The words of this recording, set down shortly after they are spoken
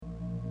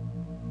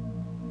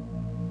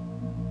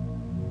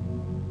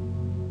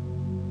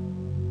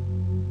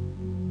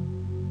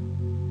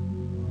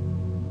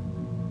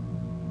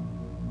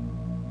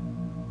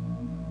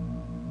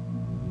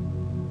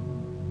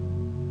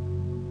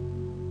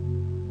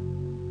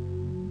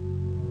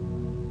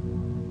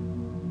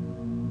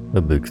A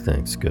big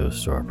thanks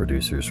goes to our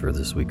producers for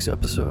this week's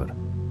episode: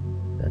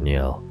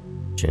 Danielle,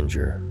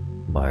 Ginger,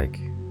 Mike,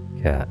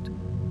 Kat,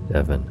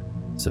 Devin,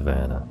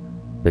 Savannah,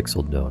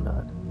 Pixel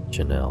Donut,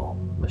 Janelle,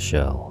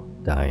 Michelle,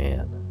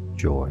 Diane,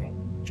 Joy,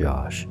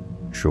 Josh,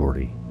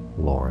 Shorty,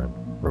 Lauren,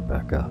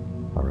 Rebecca,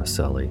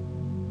 Araceli,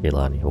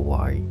 Kaylani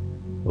Hawaii,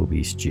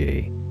 Obese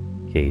J,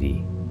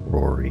 Katie,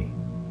 Rory,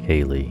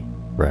 Kaylee,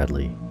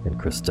 Bradley, and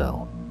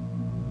Christelle.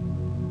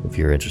 If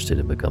you're interested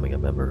in becoming a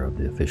member of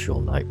the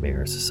official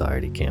Nightmare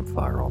Society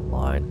Campfire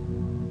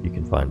Online, you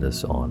can find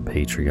us on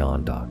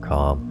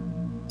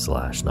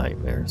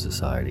patreon.com/Nightmare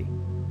Society.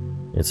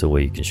 It's a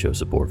way you can show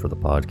support for the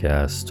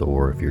podcast,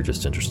 or if you're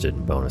just interested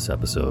in bonus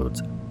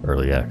episodes,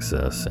 early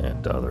access,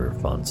 and other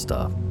fun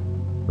stuff,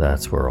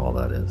 that's where all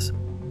that is.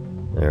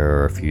 There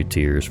are a few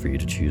tiers for you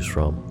to choose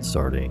from,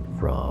 starting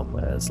from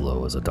as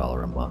low as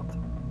 $1 a month.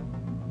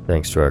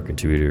 Thanks to our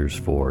contributors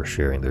for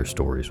sharing their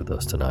stories with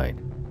us tonight.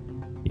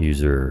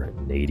 User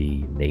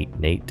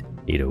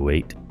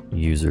Nate808,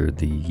 user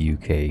the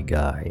UK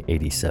Guy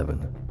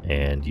 87,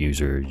 and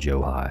user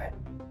Joe High.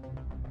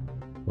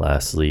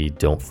 Lastly,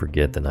 don't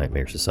forget the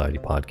Nightmare Society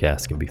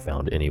podcast can be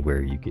found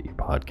anywhere you get your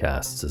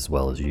podcasts, as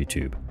well as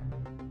YouTube,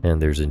 and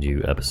there's a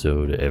new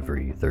episode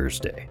every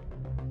Thursday.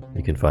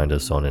 You can find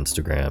us on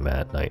Instagram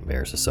at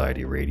Nightmare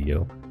Society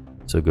Radio,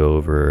 so go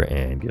over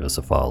and give us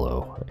a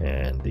follow,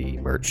 and the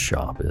merch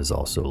shop is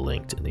also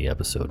linked in the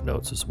episode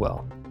notes as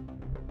well.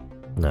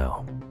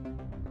 Now,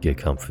 get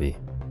comfy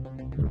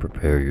and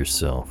prepare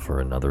yourself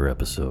for another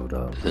episode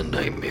of the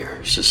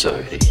Nightmare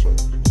Society.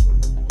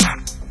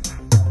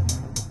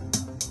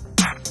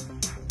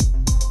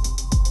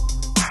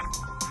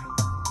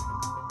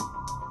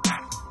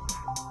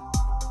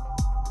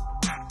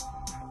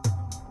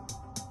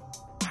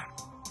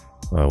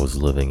 I was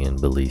living in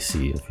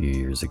Tbilisi a few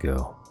years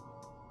ago,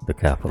 the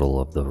capital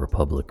of the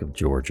Republic of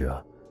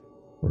Georgia,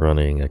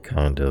 running a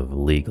kind of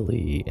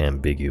legally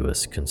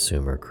ambiguous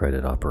consumer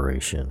credit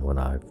operation when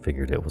I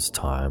figured it was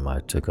time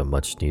I took a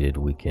much-needed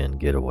weekend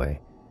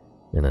getaway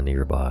in a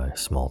nearby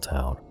small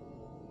town.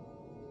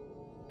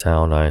 The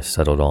town I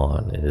settled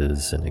on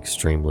is an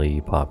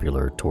extremely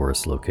popular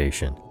tourist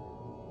location,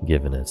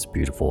 given its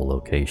beautiful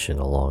location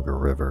along a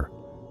river,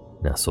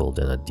 nestled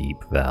in a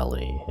deep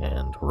valley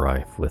and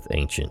rife with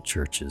ancient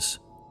churches.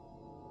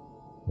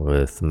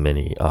 With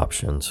many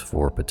options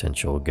for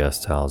potential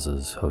guest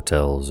houses,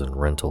 hotels, and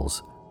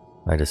rentals,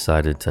 I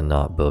decided to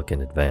not book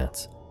in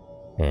advance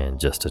and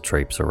just to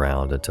traipse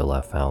around until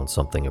I found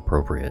something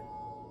appropriate.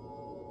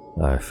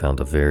 I found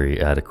a very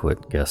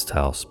adequate guest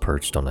house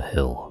perched on a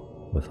hill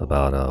with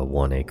about a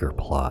 1-acre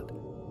plot.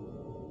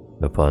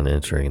 Upon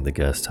entering the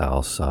guest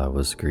house, I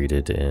was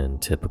greeted in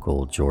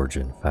typical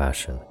Georgian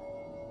fashion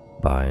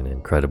by an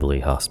incredibly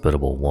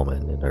hospitable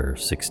woman in her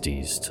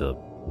 60s to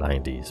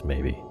 90s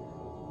maybe.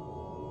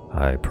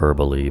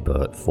 Hyperbole,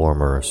 but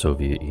former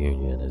Soviet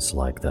Union is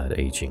like that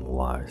aging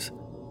wise.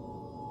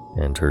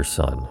 And her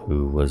son,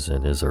 who was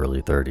in his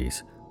early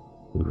 30s,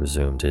 who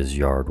resumed his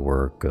yard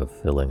work of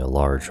filling a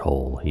large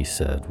hole he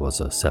said was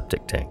a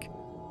septic tank,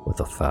 with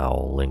a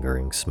foul,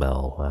 lingering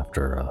smell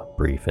after a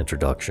brief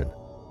introduction.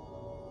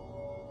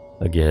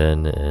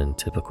 Again, in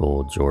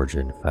typical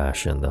Georgian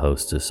fashion, the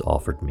hostess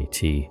offered me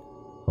tea,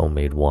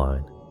 homemade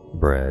wine,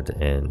 bread,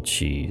 and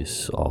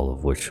cheese, all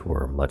of which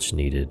were much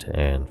needed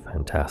and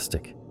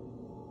fantastic.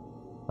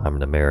 I'm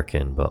an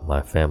American, but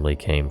my family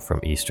came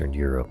from Eastern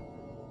Europe,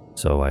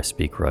 so I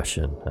speak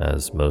Russian,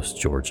 as most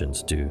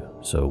Georgians do,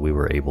 so we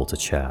were able to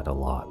chat a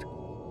lot.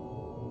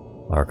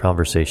 Our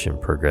conversation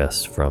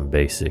progressed from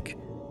basic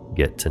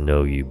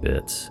get-to-know-you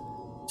bits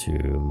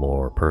to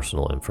more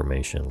personal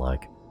information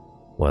like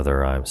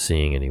whether I'm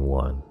seeing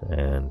anyone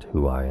and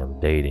who I am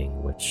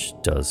dating, which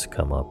does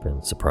come up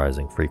in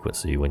surprising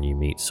frequency when you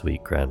meet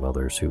sweet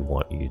grandmothers who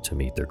want you to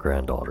meet their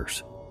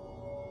granddaughters.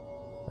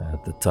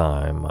 At the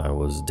time, I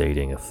was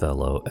dating a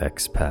fellow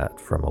expat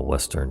from a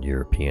Western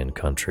European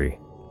country.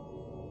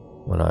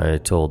 When I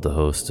told the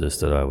hostess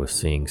that I was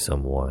seeing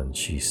someone,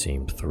 she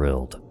seemed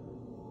thrilled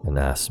and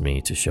asked me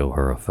to show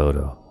her a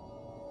photo.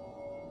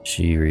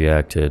 She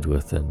reacted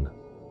with an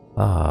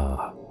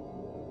 "ah"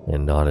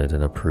 and nodded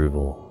in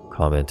approval,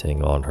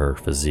 commenting on her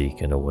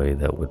physique in a way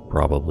that would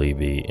probably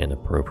be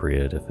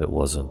inappropriate if it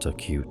wasn't a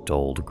cute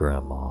old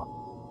grandma.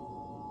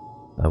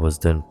 I was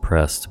then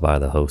pressed by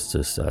the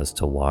hostess as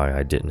to why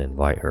I didn't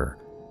invite her,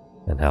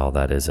 and how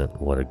that isn't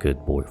what a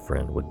good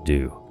boyfriend would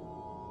do.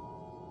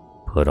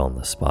 Put on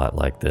the spot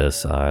like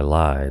this, I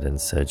lied and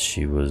said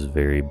she was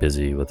very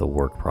busy with a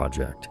work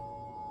project.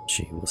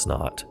 She was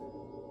not,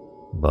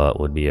 but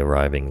would be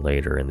arriving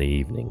later in the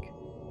evening.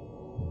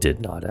 Did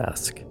not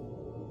ask.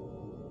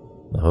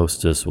 The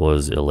hostess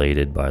was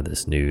elated by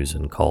this news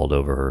and called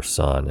over her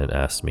son and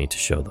asked me to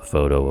show the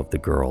photo of the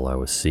girl I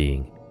was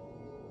seeing.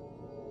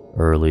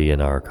 Early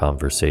in our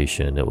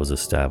conversation, it was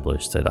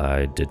established that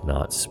I did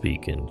not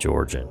speak in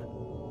Georgian.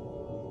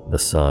 The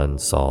son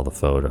saw the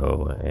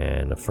photo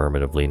and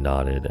affirmatively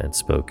nodded and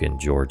spoke in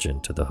Georgian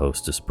to the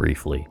hostess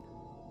briefly,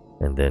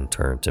 and then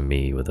turned to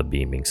me with a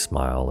beaming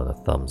smile and a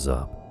thumbs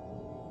up,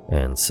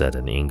 and said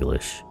in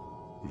English,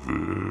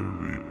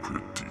 Very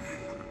pretty.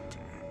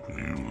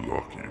 You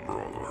lucky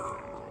brother.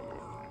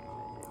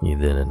 He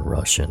then in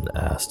Russian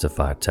asked if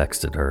I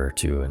texted her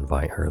to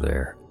invite her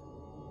there.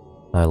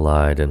 I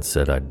lied and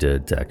said I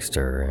did text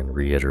her and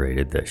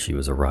reiterated that she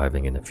was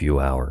arriving in a few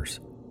hours.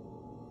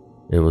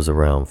 It was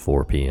around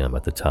 4 p.m.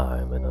 at the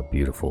time in a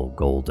beautiful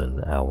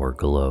golden hour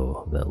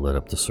glow that lit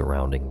up the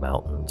surrounding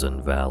mountains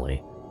and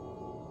valley.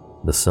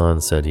 The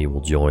sun said he will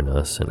join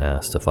us and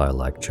asked if I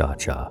like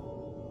cha-cha.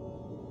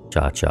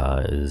 Cha-cha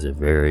is a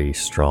very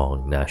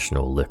strong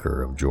national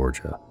liquor of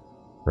Georgia,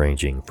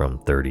 ranging from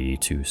 30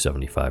 to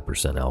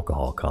 75%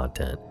 alcohol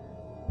content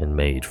and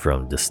made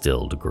from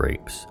distilled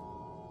grapes.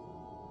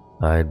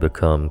 I had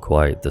become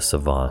quite the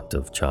savant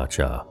of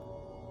cha-cha,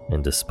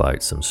 and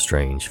despite some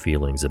strange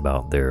feelings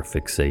about their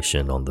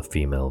fixation on the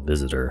female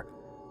visitor,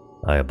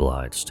 I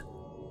obliged.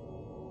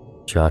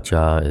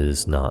 Cha-cha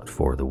is not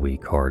for the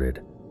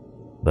weak-hearted,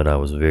 but I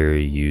was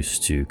very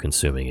used to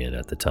consuming it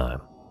at the time.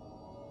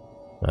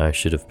 I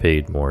should have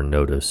paid more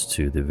notice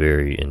to the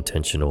very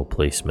intentional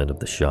placement of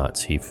the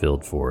shots he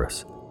filled for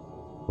us,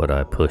 but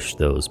I pushed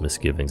those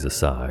misgivings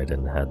aside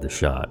and had the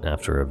shot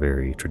after a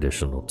very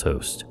traditional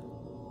toast.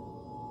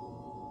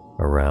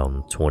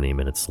 Around 20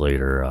 minutes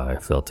later, I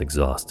felt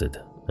exhausted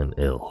and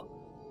ill,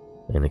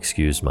 and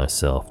excused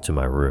myself to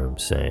my room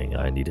saying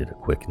I needed a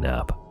quick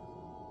nap.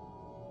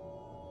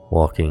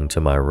 Walking to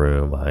my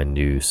room, I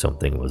knew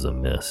something was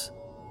amiss.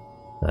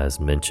 As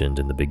mentioned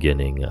in the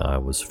beginning, I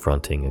was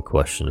fronting a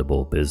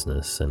questionable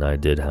business and I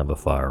did have a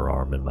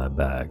firearm in my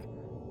bag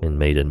and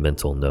made a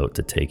mental note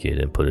to take it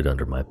and put it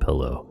under my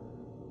pillow.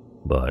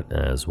 But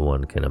as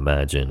one can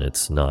imagine,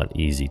 it's not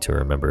easy to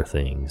remember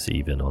things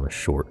even on a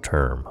short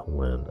term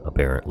when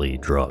apparently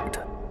drugged.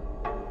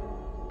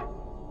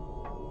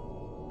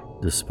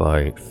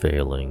 Despite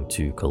failing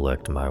to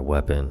collect my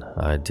weapon,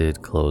 I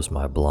did close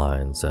my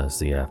blinds as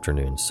the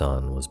afternoon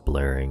sun was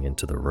blaring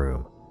into the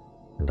room,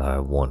 and I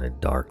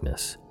wanted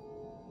darkness.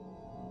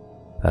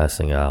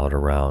 Passing out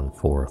around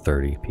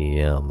 4:30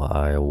 p.m.,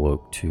 I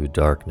awoke to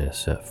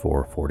darkness at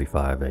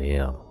 4:45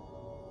 a.m.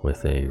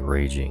 with a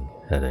raging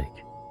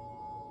headache.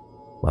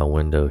 My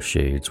window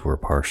shades were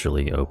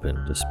partially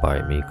open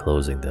despite me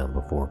closing them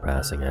before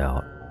passing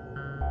out.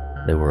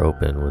 They were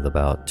open with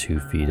about 2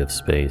 feet of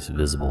space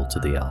visible to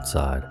the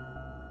outside.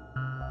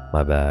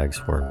 My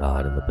bags were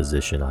not in the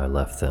position I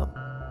left them,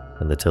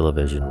 and the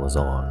television was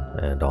on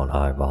and on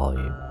high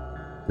volume,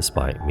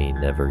 despite me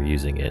never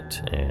using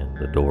it, and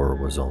the door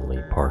was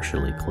only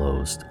partially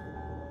closed.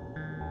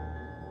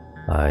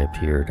 I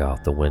peered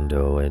out the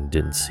window and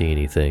didn't see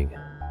anything,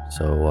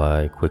 so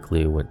I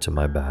quickly went to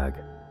my bag,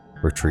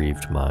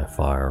 retrieved my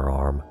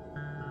firearm,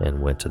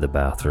 and went to the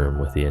bathroom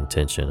with the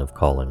intention of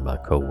calling my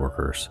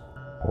coworkers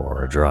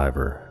or a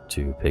driver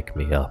to pick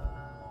me up.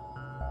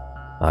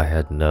 I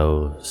had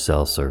no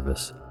cell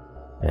service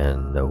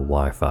and no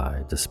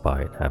Wi-Fi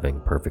despite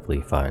having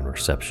perfectly fine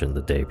reception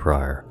the day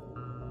prior.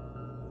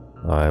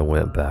 I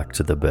went back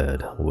to the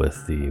bed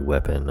with the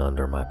weapon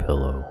under my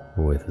pillow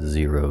with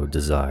zero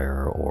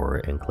desire or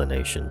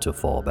inclination to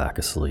fall back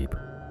asleep.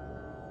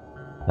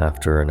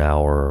 After an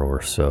hour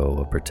or so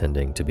of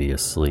pretending to be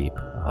asleep,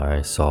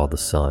 I saw the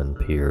sun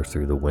peer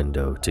through the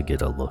window to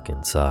get a look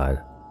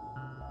inside.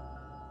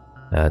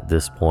 At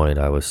this point,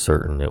 I was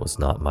certain it was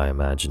not my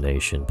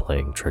imagination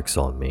playing tricks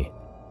on me,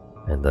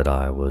 and that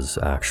I was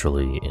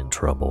actually in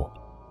trouble.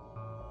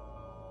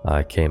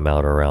 I came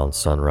out around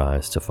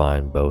sunrise to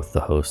find both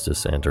the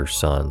hostess and her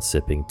son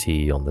sipping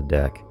tea on the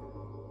deck,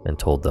 and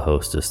told the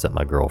hostess that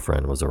my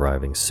girlfriend was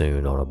arriving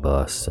soon on a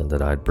bus and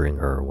that I'd bring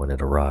her when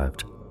it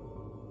arrived.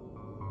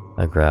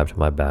 I grabbed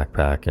my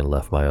backpack and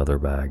left my other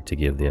bag to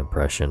give the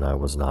impression I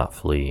was not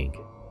fleeing.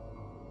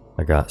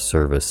 I got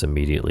service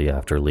immediately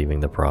after leaving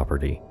the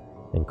property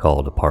and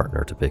called a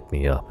partner to pick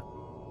me up.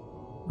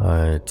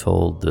 I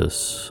told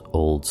this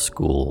old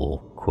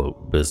school,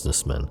 quote,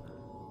 businessman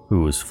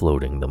who was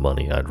floating the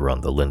money I'd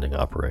run the lending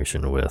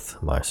operation with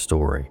my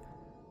story,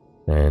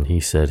 and he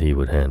said he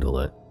would handle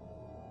it.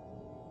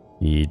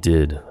 He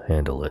did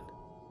handle it.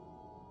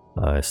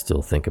 I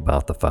still think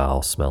about the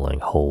foul-smelling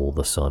hole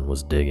the sun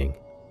was digging.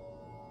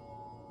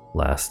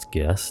 Last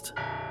guest?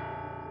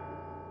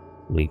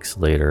 Weeks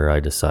later, I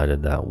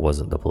decided that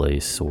wasn't the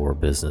place or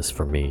business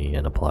for me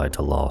and applied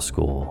to law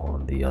school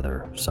on the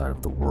other side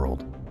of the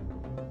world.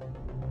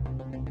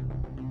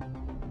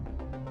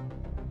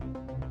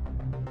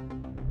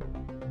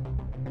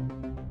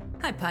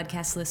 Hi,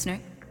 podcast listener.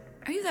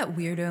 Are you that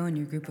weirdo in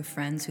your group of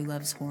friends who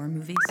loves horror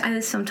movies? I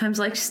sometimes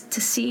like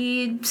to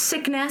see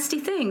sick, nasty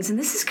things, and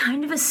this is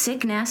kind of a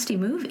sick, nasty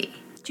movie.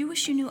 Do you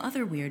wish you knew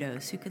other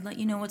weirdos who could let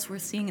you know what's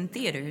worth seeing in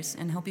theaters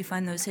and help you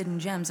find those hidden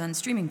gems on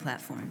streaming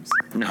platforms?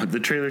 No, the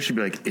trailer should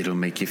be like, it'll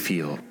make you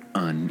feel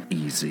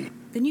uneasy.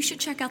 Then you should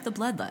check out The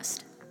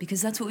Bloodlust,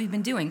 because that's what we've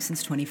been doing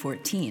since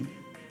 2014.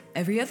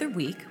 Every other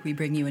week, we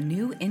bring you a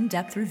new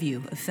in-depth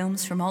review of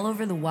films from all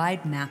over the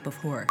wide map of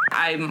horror.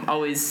 I'm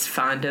always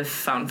fond of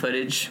found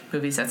footage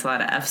movies. That's a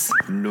lot of Fs.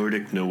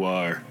 Nordic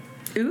noir.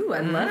 Ooh,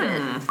 I love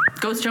it.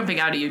 Ghost jumping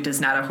out at you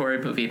does not a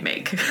horror movie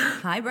make.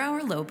 Highbrow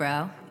or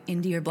lowbrow,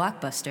 indie or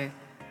blockbuster,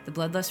 the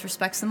Bloodlust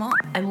respects them all.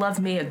 I love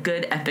me a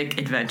good epic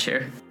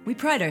adventure. We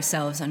pride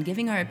ourselves on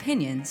giving our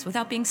opinions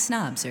without being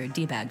snobs or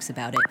D-bags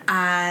about it.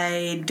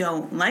 I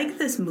don't like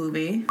this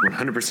movie.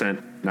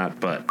 100% not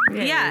but.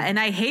 Yeah, and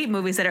I hate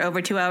movies that are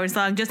over 2 hours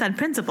long just on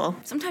principle.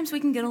 Sometimes we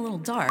can get a little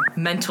dark.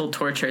 Mental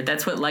torture.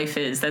 That's what life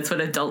is. That's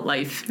what adult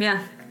life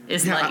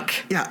is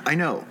like. I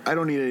know. I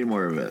don't need any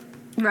more of it.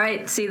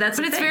 Right, see, that's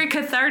But the it's thing. very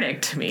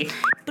cathartic to me.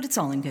 But it's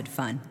all in good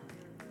fun.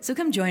 So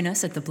come join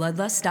us at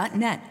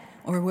thebloodlust.net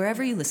or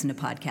wherever you listen to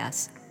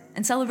podcasts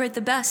and celebrate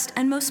the best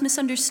and most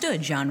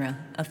misunderstood genre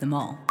of them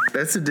all.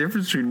 That's the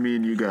difference between me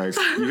and you guys.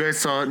 You guys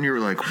saw it and you were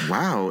like,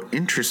 wow,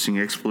 interesting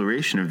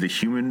exploration of the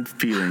human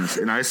feelings.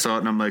 And I saw it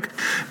and I'm like,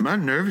 my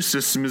nervous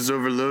system is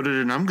overloaded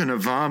and I'm going to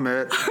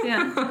vomit.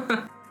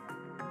 Yeah.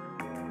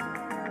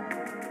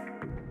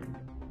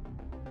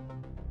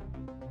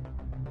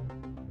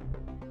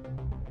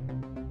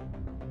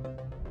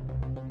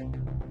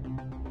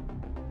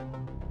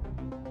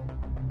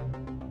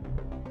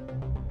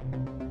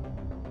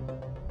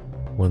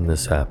 When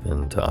this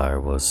happened, I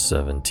was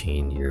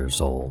 17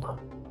 years old,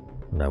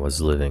 and I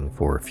was living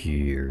for a few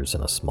years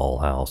in a small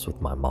house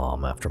with my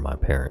mom after my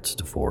parents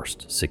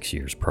divorced 6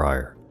 years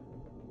prior.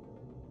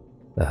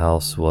 The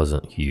house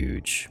wasn't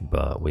huge,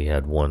 but we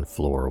had one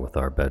floor with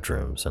our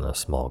bedrooms and a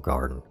small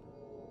garden.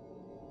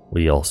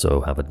 We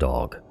also have a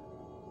dog,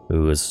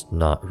 who is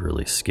not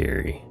really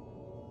scary.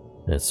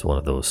 It's one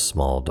of those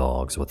small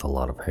dogs with a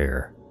lot of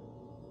hair.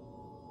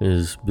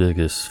 His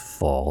biggest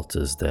fault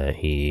is that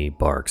he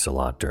barks a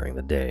lot during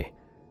the day,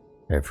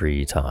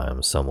 every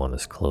time someone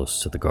is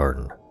close to the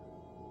garden.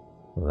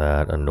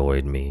 That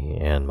annoyed me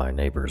and my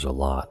neighbors a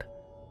lot.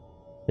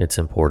 It's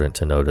important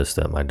to notice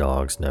that my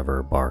dogs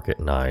never bark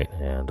at night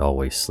and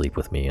always sleep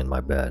with me in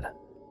my bed.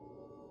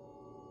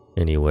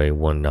 Anyway,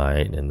 one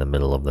night in the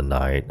middle of the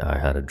night, I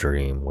had a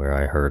dream where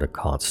I heard a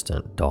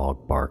constant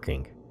dog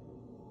barking.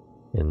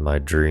 In my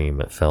dream,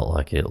 it felt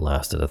like it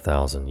lasted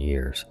 1,000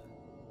 years.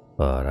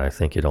 But I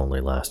think it only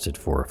lasted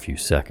for a few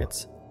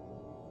seconds.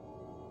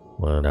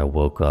 When I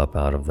woke up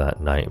out of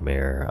that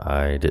nightmare,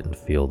 I didn't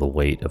feel the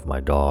weight of my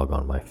dog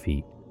on my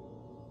feet.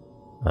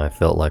 I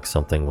felt like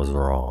something was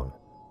wrong,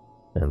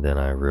 and then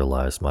I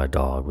realized my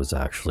dog was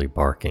actually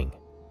barking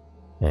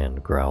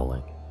and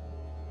growling.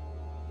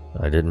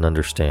 I didn't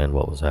understand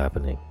what was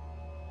happening.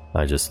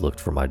 I just looked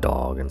for my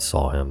dog and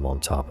saw him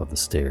on top of the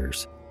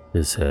stairs,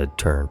 his head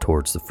turned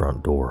towards the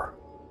front door.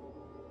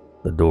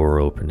 The door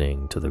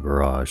opening to the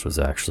garage was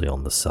actually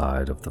on the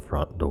side of the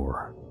front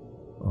door.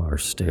 Our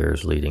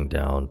stairs leading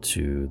down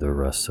to the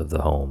rest of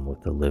the home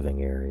with the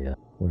living area,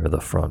 where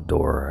the front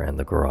door and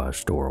the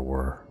garage door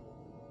were.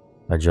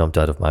 I jumped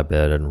out of my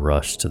bed and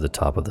rushed to the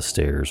top of the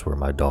stairs where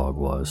my dog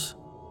was.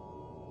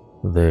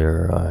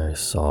 There I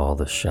saw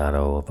the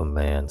shadow of a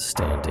man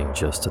standing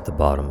just at the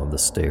bottom of the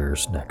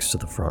stairs next to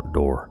the front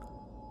door.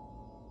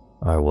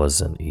 I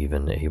wasn't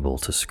even able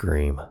to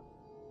scream.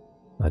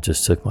 I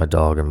just took my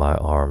dog in my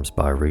arms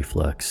by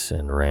reflex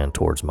and ran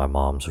towards my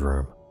mom's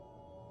room.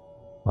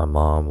 My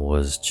mom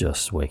was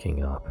just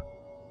waking up.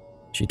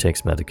 She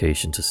takes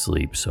medication to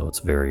sleep, so it's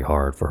very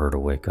hard for her to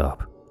wake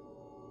up.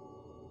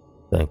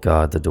 Thank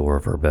God the door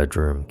of her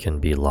bedroom can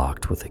be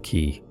locked with a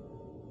key.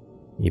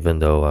 Even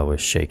though I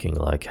was shaking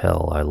like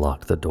hell, I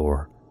locked the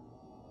door.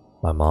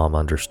 My mom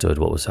understood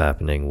what was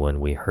happening when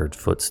we heard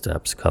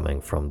footsteps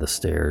coming from the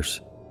stairs.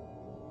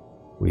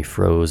 We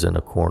froze in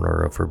a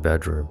corner of her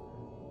bedroom,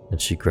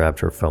 and she grabbed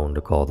her phone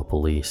to call the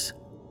police.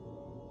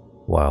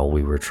 While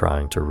we were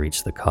trying to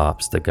reach the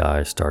cops, the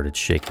guy started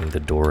shaking the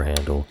door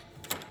handle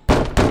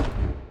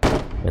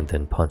and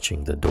then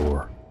punching the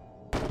door.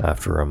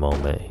 After a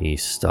moment, he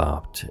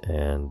stopped,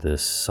 and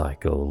this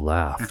psycho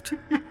laughed.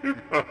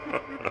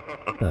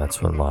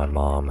 That's when my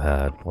mom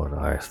had what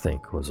I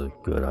think was a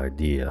good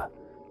idea.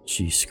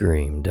 She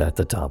screamed at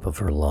the top of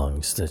her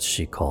lungs that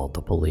she called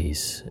the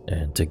police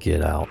and to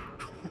get out.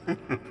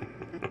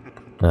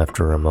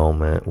 After a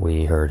moment,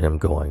 we heard him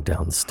going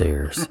down the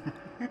stairs,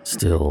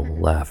 still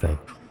laughing.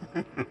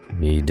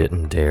 We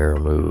didn't dare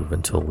move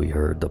until we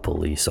heard the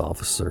police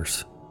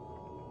officers.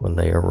 When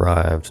they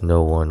arrived,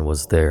 no one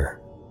was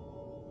there.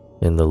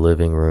 In the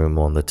living room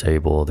on the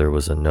table, there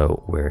was a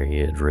note where he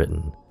had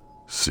written,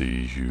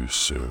 "See you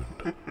soon."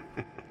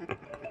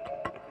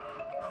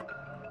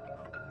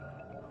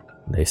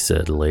 They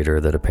said later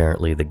that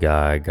apparently the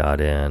guy got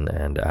in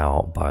and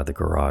out by the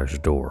garage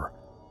door,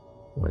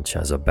 which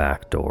has a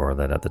back door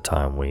that at the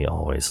time we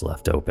always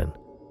left open.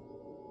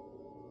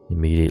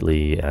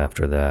 Immediately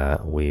after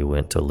that, we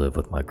went to live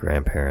with my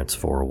grandparents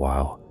for a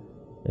while,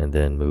 and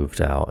then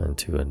moved out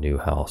into a new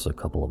house a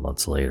couple of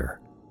months later.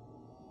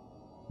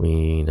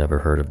 We never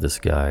heard of this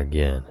guy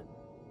again,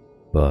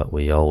 but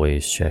we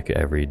always check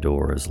every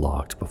door is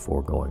locked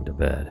before going to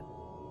bed,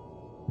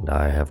 and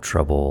I have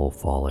trouble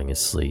falling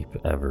asleep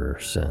ever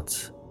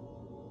since.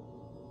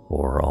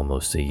 For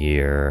almost a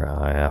year,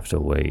 I have to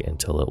wait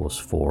until it was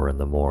 4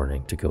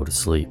 a.m. to go to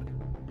sleep,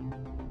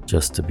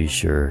 just to be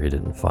sure he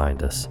didn't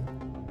find us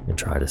and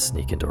try to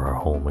sneak into our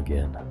home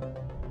again.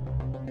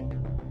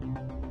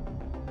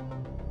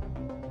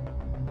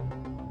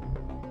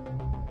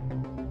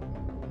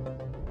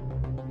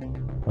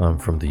 I'm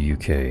from the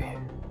UK,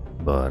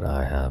 but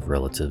I have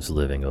relatives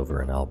living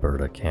over in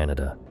Alberta,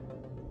 Canada,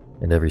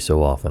 and every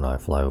so often I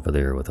fly over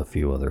there with a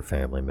few other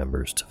family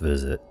members to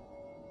visit.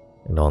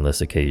 And on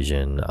this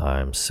occasion,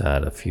 I'm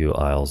sat a few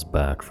aisles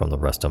back from the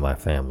rest of my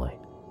family,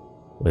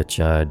 which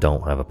I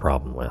don't have a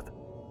problem with,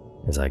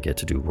 as I get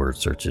to do word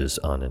searches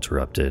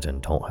uninterrupted and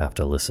don't have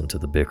to listen to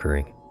the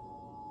bickering.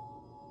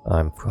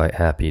 I'm quite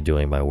happy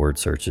doing my word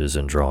searches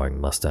and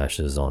drawing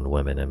mustaches on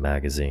women in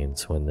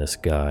magazines when this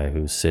guy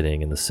who's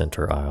sitting in the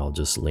center aisle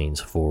just leans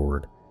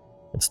forward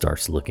and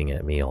starts looking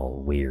at me all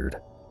weird.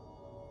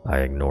 I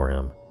ignore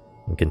him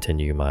and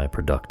continue my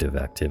productive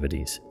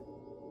activities.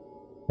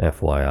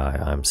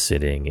 FYI, I'm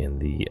sitting in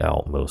the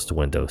outmost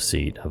window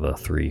seat of a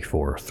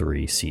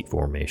 3-4-3 seat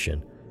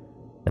formation,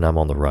 and I'm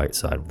on the right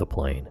side of the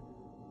plane.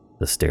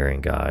 The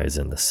staring guy's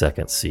in the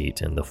second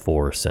seat in the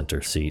 4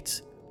 center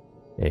seats.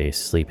 A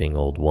sleeping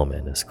old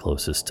woman is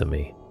closest to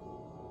me.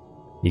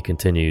 He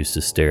continues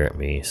to stare at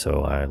me,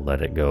 so I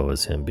let it go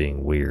as him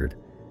being weird,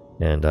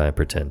 and I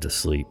pretend to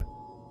sleep,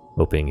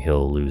 hoping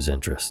he'll lose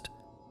interest.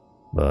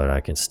 But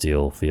I can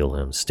still feel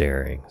him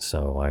staring,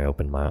 so I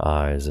open my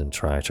eyes and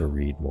try to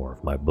read more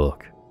of my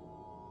book.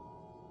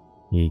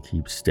 He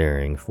keeps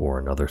staring for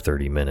another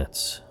 30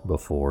 minutes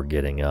before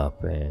getting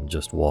up and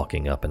just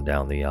walking up and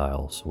down the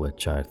aisles,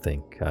 which I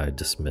think I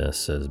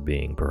dismiss as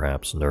being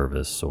perhaps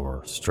nervous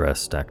or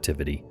stressed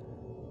activity.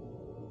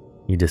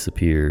 He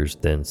disappears,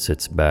 then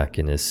sits back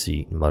in his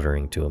seat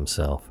muttering to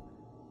himself,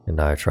 and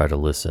I try to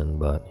listen,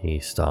 but he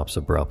stops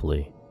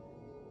abruptly,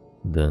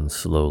 then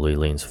slowly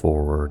leans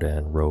forward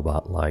and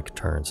robot-like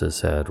turns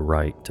his head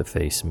right to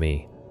face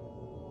me.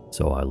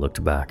 So I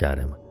looked back at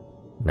him,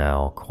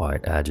 now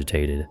quite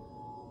agitated.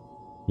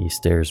 He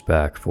stares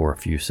back for a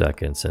few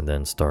seconds and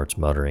then starts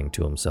muttering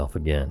to himself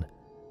again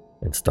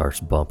and starts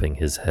bumping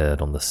his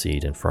head on the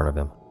seat in front of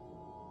him.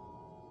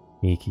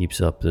 He keeps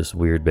up this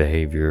weird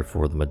behavior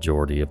for the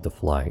majority of the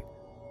flight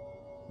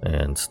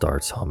and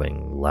starts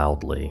humming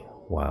loudly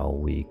while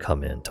we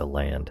come in to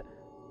land.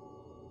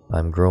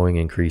 I'm growing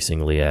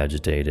increasingly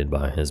agitated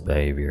by his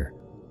behavior,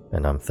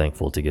 and I'm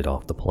thankful to get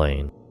off the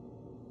plane.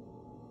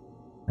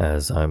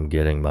 As I'm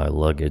getting my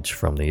luggage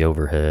from the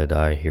overhead,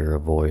 I hear a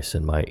voice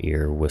in my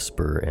ear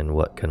whisper in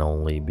what can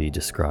only be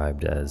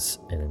described as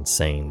an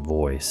insane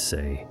voice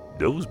say,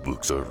 Those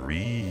books are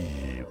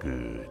real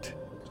good.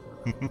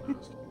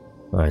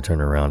 I turn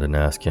around and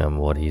ask him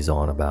what he's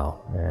on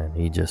about, and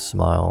he just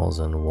smiles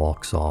and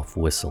walks off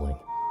whistling,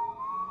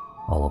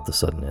 all of a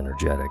sudden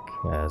energetic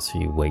as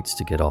he waits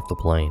to get off the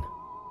plane.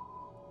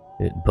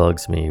 It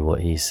bugs me what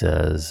he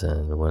says,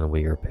 and when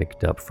we are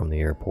picked up from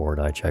the airport,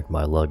 I check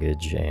my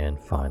luggage and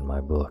find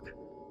my book.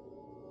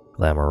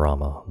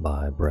 Glamorama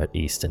by Bret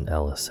Easton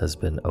Ellis has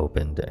been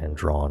opened and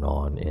drawn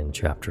on in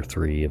Chapter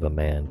 3 of a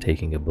man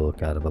taking a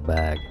book out of a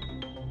bag.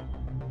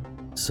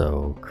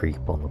 So,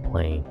 creep on the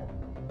plane.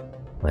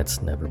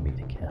 Let's never meet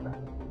again.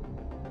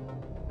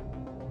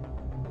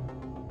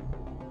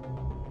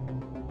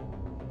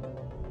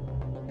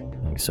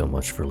 Thanks so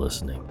much for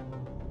listening.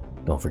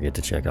 Don't forget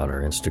to check out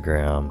our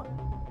Instagram,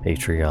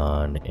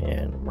 Patreon,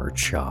 and merch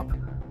shop,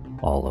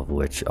 all of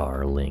which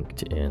are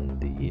linked in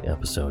the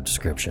episode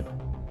description.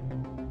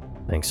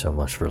 Thanks so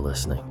much for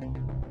listening,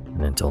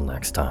 and until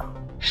next time.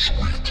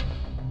 Sweet.